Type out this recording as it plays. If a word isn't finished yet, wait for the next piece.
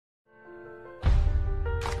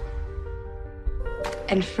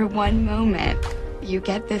And for one moment, you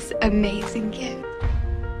get this amazing gift.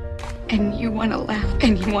 And you want to laugh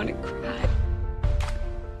and you want to cry.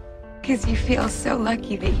 Because you feel so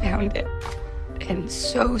lucky that you found it. And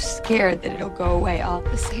so scared that it'll go away all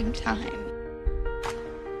at the same time.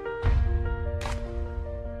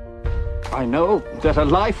 I know that a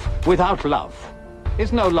life without love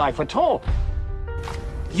is no life at all.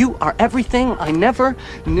 You are everything I never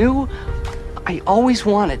knew I always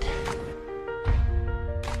wanted.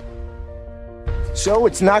 So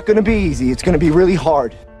it's not gonna be easy. It's gonna be really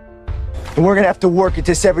hard. And we're gonna have to work at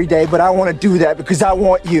this every day, but I wanna do that because I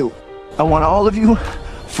want you. I want all of you,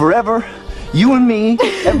 forever, you and me,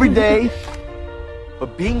 every day.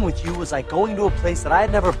 But being with you was like going to a place that I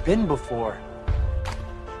had never been before.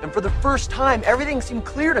 And for the first time, everything seemed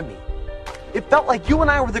clear to me. It felt like you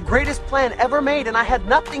and I were the greatest plan ever made, and I had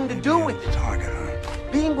nothing to do with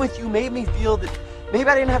it. Being with you made me feel that maybe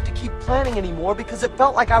I didn't have to keep planning anymore because it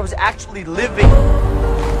felt like I was actually living.